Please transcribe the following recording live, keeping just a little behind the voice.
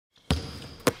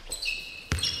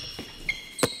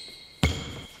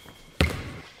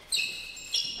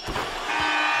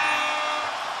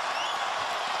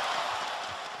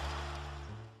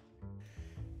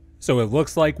So it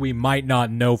looks like we might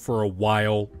not know for a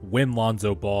while when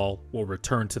Lonzo Ball will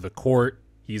return to the court.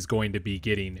 He's going to be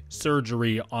getting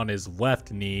surgery on his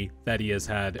left knee that he has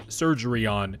had surgery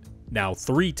on now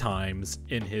 3 times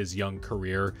in his young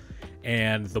career.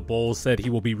 And the Bulls said he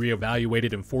will be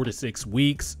reevaluated in 4 to 6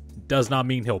 weeks. Does not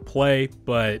mean he'll play,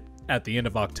 but at the end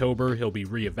of October, he'll be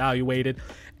reevaluated.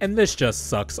 And this just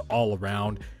sucks all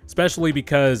around, especially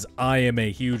because I am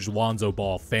a huge Lonzo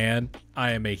Ball fan.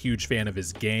 I am a huge fan of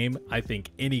his game. I think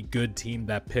any good team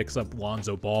that picks up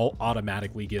Lonzo Ball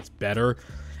automatically gets better.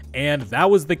 And that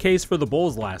was the case for the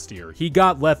Bulls last year. He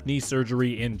got left knee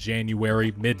surgery in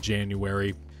January,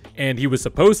 mid-January, and he was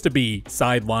supposed to be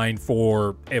sidelined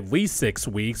for at least 6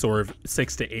 weeks, or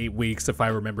 6 to 8 weeks if I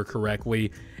remember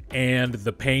correctly. And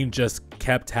the pain just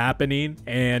kept happening,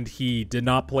 and he did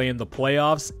not play in the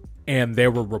playoffs. And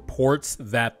there were reports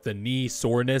that the knee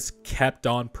soreness kept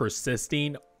on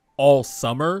persisting all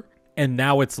summer. And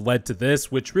now it's led to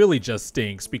this, which really just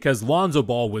stinks because Lonzo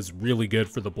Ball was really good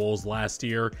for the Bulls last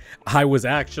year. I was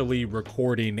actually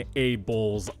recording a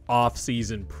Bulls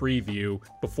off-season preview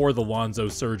before the Lonzo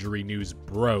surgery news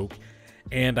broke.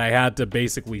 And I had to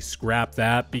basically scrap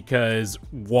that because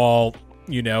while,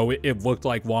 you know, it looked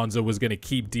like Lonzo was going to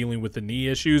keep dealing with the knee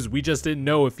issues, we just didn't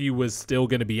know if he was still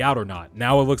going to be out or not.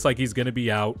 Now it looks like he's going to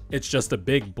be out. It's just a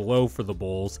big blow for the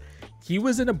Bulls. He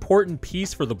was an important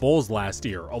piece for the Bulls last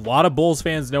year. A lot of Bulls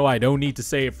fans know I don't need to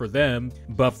say it for them,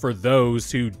 but for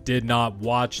those who did not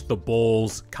watch the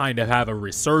Bulls kind of have a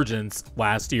resurgence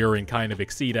last year and kind of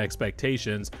exceed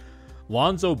expectations,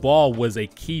 Lonzo Ball was a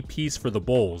key piece for the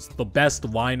Bulls. The best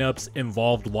lineups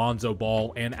involved Lonzo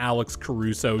Ball and Alex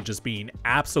Caruso just being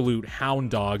absolute hound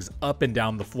dogs up and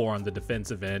down the floor on the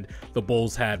defensive end. The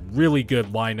Bulls had really good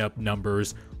lineup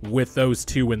numbers with those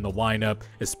two in the lineup,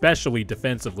 especially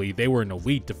defensively. They were an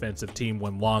elite defensive team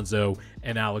when Lonzo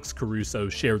and Alex Caruso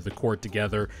shared the court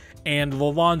together. And the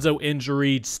Lonzo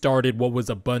injury started what was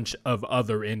a bunch of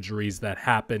other injuries that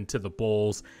happened to the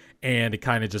Bulls, and it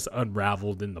kind of just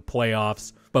unraveled in the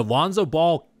playoffs. But Lonzo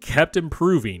Ball kept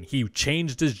improving. He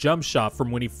changed his jump shot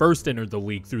from when he first entered the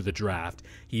league through the draft.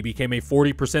 He became a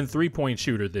 40% three-point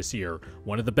shooter this year,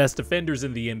 one of the best defenders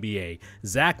in the NBA.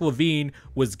 Zach LaVine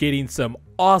was getting some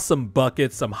awesome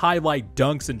buckets, some highlight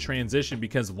dunks in transition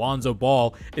because Lonzo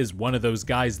Ball is one of those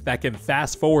guys that can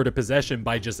fast forward a possession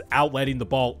by just outletting the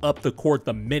ball up the court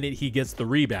the minute he gets the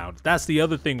rebound. That's the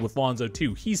other thing with Lonzo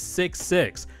too. He's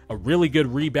 6'6", a really good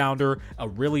rebounder, a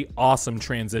really awesome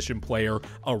transition player,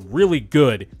 a really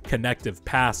good connective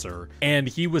passer, and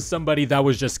he was somebody that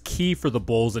was just key for the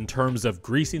Bulls in terms of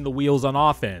greasing the wheels on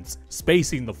offense,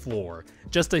 spacing the floor,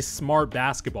 just a smart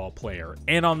basketball player.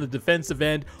 And on the defensive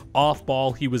end, off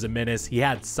ball, he was a menace. He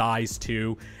had size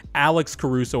too. Alex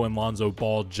Caruso and Lonzo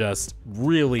Ball just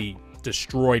really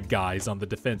destroyed guys on the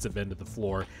defensive end of the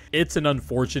floor. It's an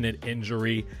unfortunate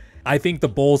injury. I think the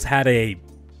Bulls had a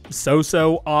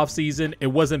so-so offseason. It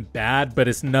wasn't bad, but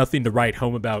it's nothing to write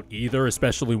home about either,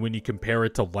 especially when you compare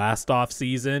it to last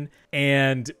offseason.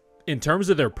 And in terms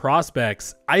of their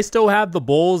prospects, I still have the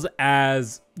Bulls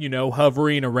as, you know,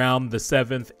 hovering around the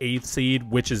 7th, 8th seed,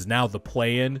 which is now the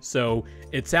play-in. So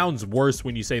it sounds worse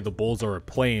when you say the Bulls are a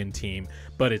play-in team,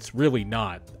 but it's really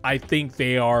not. I think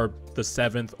they are the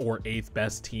 7th or 8th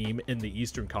best team in the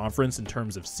Eastern Conference in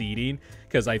terms of seeding,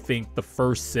 because I think the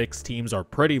first 6 teams are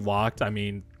pretty locked. I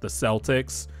mean, the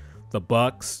Celtics, the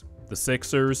Bucks, the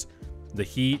Sixers, the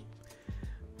Heat,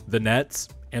 the Nets,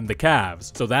 and the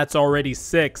Cavs. So that's already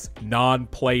 6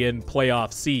 non-play-in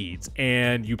playoff seeds,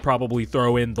 and you probably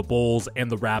throw in the Bulls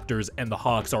and the Raptors and the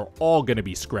Hawks are all going to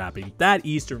be scrapping. That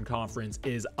Eastern Conference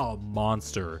is a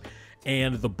monster,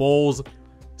 and the Bulls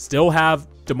still have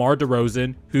DeMar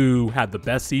DeRozan, who had the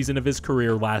best season of his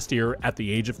career last year at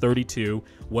the age of 32,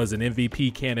 was an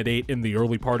MVP candidate in the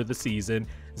early part of the season.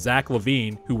 Zach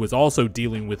LaVine, who was also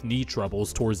dealing with knee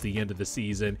troubles towards the end of the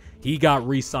season, he got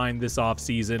re-signed this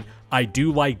offseason. I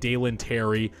do like Dalen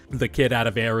Terry, the kid out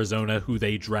of Arizona who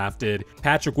they drafted.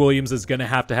 Patrick Williams is going to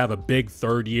have a big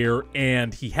third year,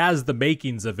 and he has the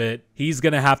makings of it. He's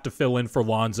going to have to fill in for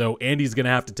Lonzo, and he's going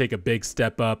to have to take a big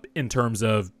step up in terms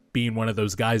of being one of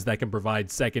those guys that can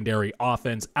provide secondary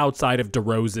offense outside of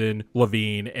DeRozan,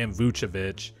 LaVine, and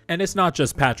Vucevic. And it's not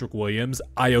just Patrick Williams.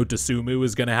 Ayo Dosunmu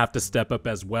is going to have to step up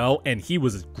as well, and he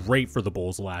was great for the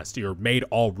Bulls last year, made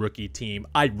all-rookie team.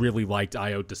 I really liked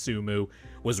Ayo Dosunmu.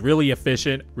 was really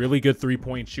efficient, really good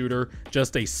three-point shooter,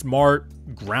 just a smart,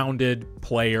 grounded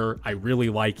player. I really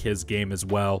like his game as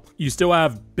well. You still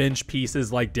have bench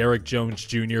pieces like Derrick Jones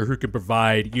Jr. who can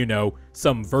provide, you know,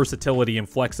 some versatility and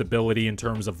flexibility in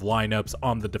terms of lineups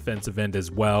on the defensive end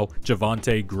as well.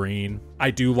 Javonte Green.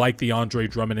 I do like the Andre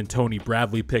Drummond and Tony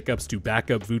Bradley pickups to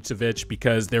back up Vucevic,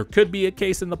 because there could be a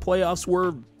case in the playoffs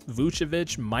where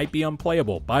Vucevic might be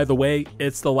unplayable. By the way,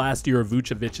 it's the last year of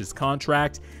Vucevic's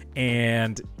contract,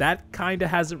 and that kind of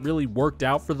hasn't really worked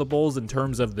out for the Bulls in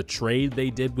terms of the trade they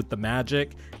did with the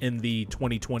Magic in the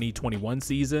 2020-21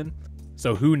 season.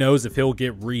 So who knows if he'll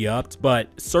get re-upped. But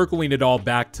circling it all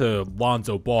back to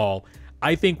Lonzo Ball,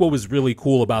 I think what was really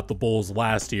cool about the Bulls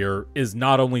last year is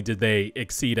not only did they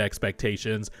exceed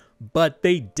expectations, but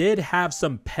they did have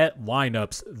some pet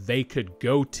lineups they could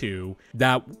go to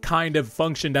that kind of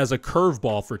functioned as a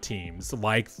curveball for teams,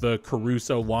 like the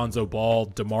Caruso, Lonzo Ball,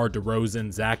 DeMar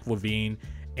DeRozan, Zach LaVine,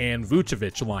 and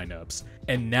Vucevic lineups.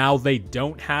 And now they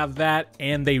don't have that,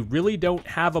 and they really don't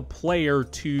have a player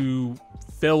to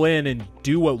fill in and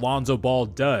do what Lonzo Ball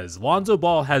does. Lonzo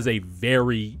Ball has a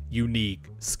very unique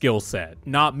skill set.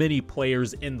 Not many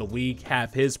players in the league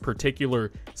have his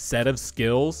particular set of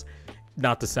skills.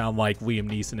 Not to sound like Liam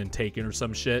Neeson and Taken or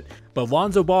some shit, but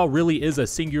Lonzo Ball really is a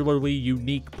singularly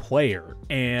unique player,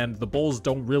 and the Bulls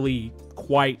don't really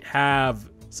quite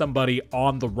have somebody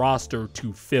on the roster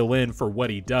to fill in for what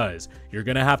he does. You're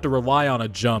going to have to rely on a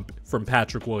jump from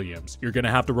Patrick Williams. You're going to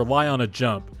have to rely on a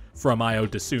jump from Ayo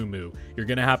Dosunmu. You're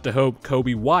going to have to hope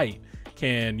Kobe White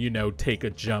can, you know, take a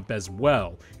jump as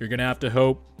well. You're going to have to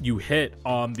hope you hit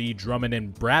on the Drummond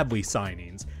and Bradley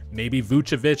signings. Maybe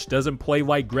Vucevic doesn't play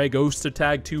like Greg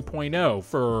Ostertag 2.0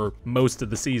 for most of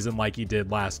the season like he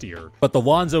did last year. But the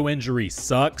Lonzo injury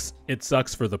sucks. It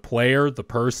sucks for the player, the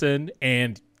person,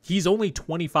 and he's only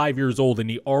 25 years old and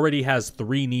he already has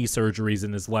 3 knee surgeries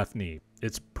in his left knee.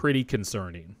 It's pretty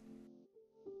concerning.